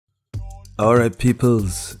Alright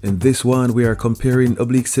peoples, in this one we are comparing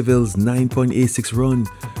Oblique Seville's 9.86 run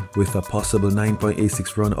with a possible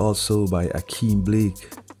 9.86 run also by Ackeem Blake.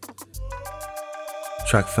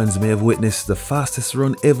 Track fans may have witnessed the fastest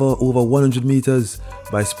run ever over 100 meters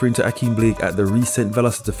by sprinter Ackeem Blake at the recent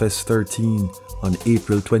Velocity Fest 13 on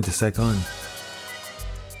April 22nd.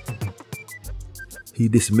 He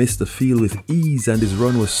dismissed the field with ease and his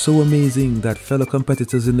run was so amazing that fellow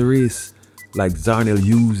competitors in the race like Zharnel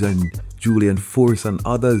Hughes and Julian Forte and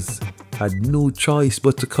others had no choice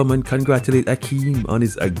but to come and congratulate Ackeem on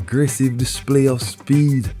his aggressive display of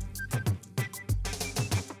speed.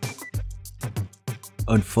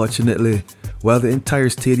 Unfortunately, while the entire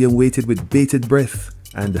stadium waited with bated breath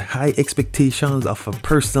and high expectations of a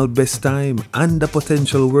personal best time and a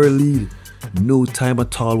potential world lead, no time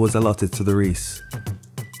at all was allotted to the race.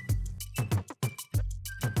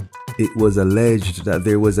 It was alleged that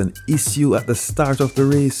there was an issue at the start of the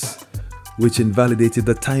race, which invalidated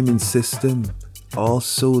the timing system.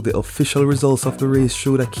 Also, the official results of the race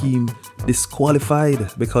showed Ackeem disqualified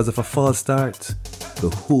because of a false start. The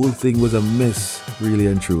whole thing was a mess, really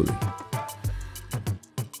and truly.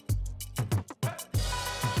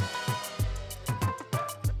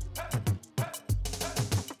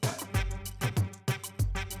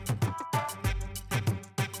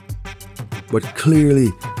 But clearly,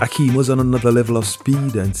 Ackeem was on another level of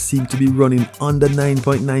speed and seemed to be running under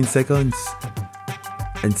 9.9 seconds.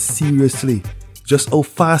 And seriously, just how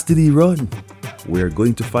fast did he run? We're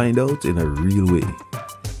going to find out in a real way.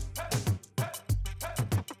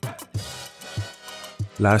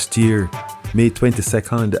 Last year, May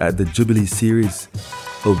 22nd at the Jubilee Series,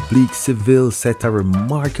 Oblique Seville set a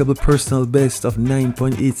remarkable personal best of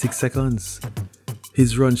 9.86 seconds.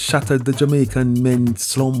 His run shattered the Jamaican men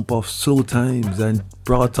slump of slow times and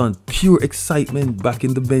brought on pure excitement back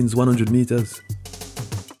in the men's 100 meters.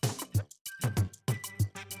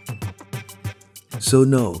 So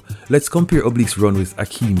now, let's compare Oblique's run with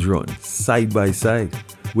Ackeem's run, side by side,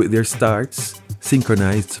 with their starts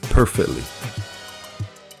synchronized perfectly.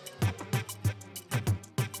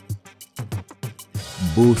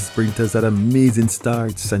 Both sprinters had amazing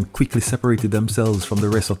starts and quickly separated themselves from the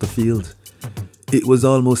rest of the field. It was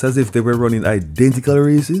almost as if they were running identical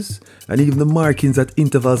races, and even the markings at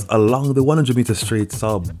intervals along the 100 meter straight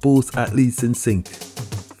saw both athletes in sync.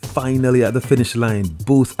 Finally at the finish line,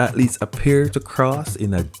 both athletes appear to cross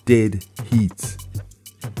in a dead heat.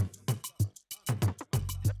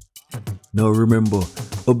 Now remember,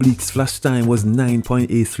 Oblique's flash time was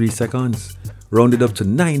 9.83 seconds, rounded up to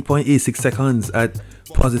 9.86 seconds at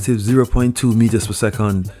positive 0.2 meters per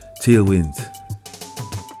second tailwind.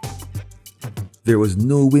 There was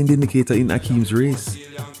no wind indicator in Ackeem's race,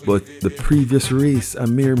 but the previous race, a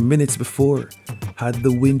mere minutes before, had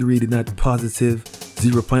the wind reading at positive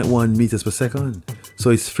 0.1 meters per second. So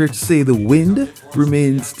it's fair to say the wind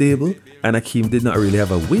remained stable and Ackeem did not really have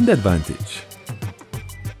a wind advantage.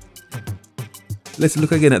 Let's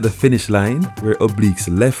look again at the finish line where Oblique's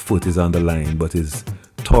left foot is on the line but his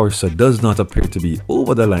torso does not appear to be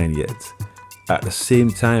over the line yet. At the same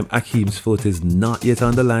time, Ackeem's foot is not yet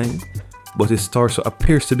on the line, but his torso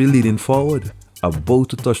appears to be leaning forward, about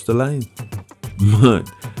to touch the line. Man,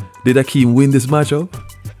 did Ackeem win this matchup?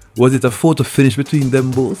 Was it a photo finish between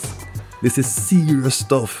them both? This is serious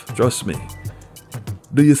stuff, trust me.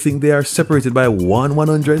 Do you think they are separated by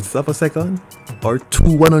 1/100th of a second? Or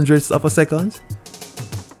 2/100ths of a second?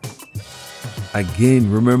 Again,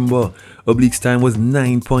 remember, Oblique's time was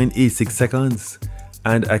 9.86 seconds,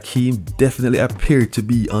 and Ackeem definitely appeared to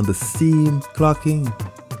be on the same clocking.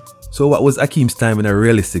 So what was Ackeem's time in a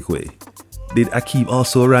realistic way? Did Ackeem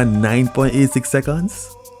also run 9.86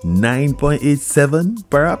 seconds? 9.87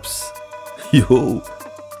 perhaps? Yo!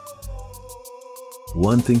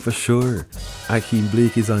 One thing for sure, Ackeem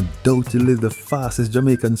Blake is undoubtedly the fastest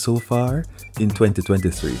Jamaican so far in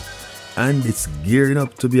 2023. And it's gearing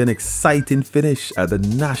up to be an exciting finish at the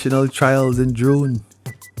national trials in June.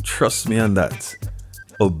 Trust me on that.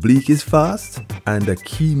 Oblique is fast and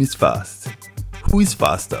Ackeem is fast. Who is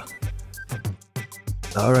faster?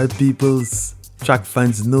 Alright peoples, track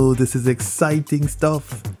fans know this is exciting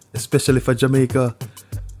stuff, especially for Jamaica.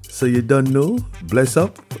 So you don't know, bless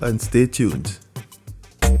up and stay tuned.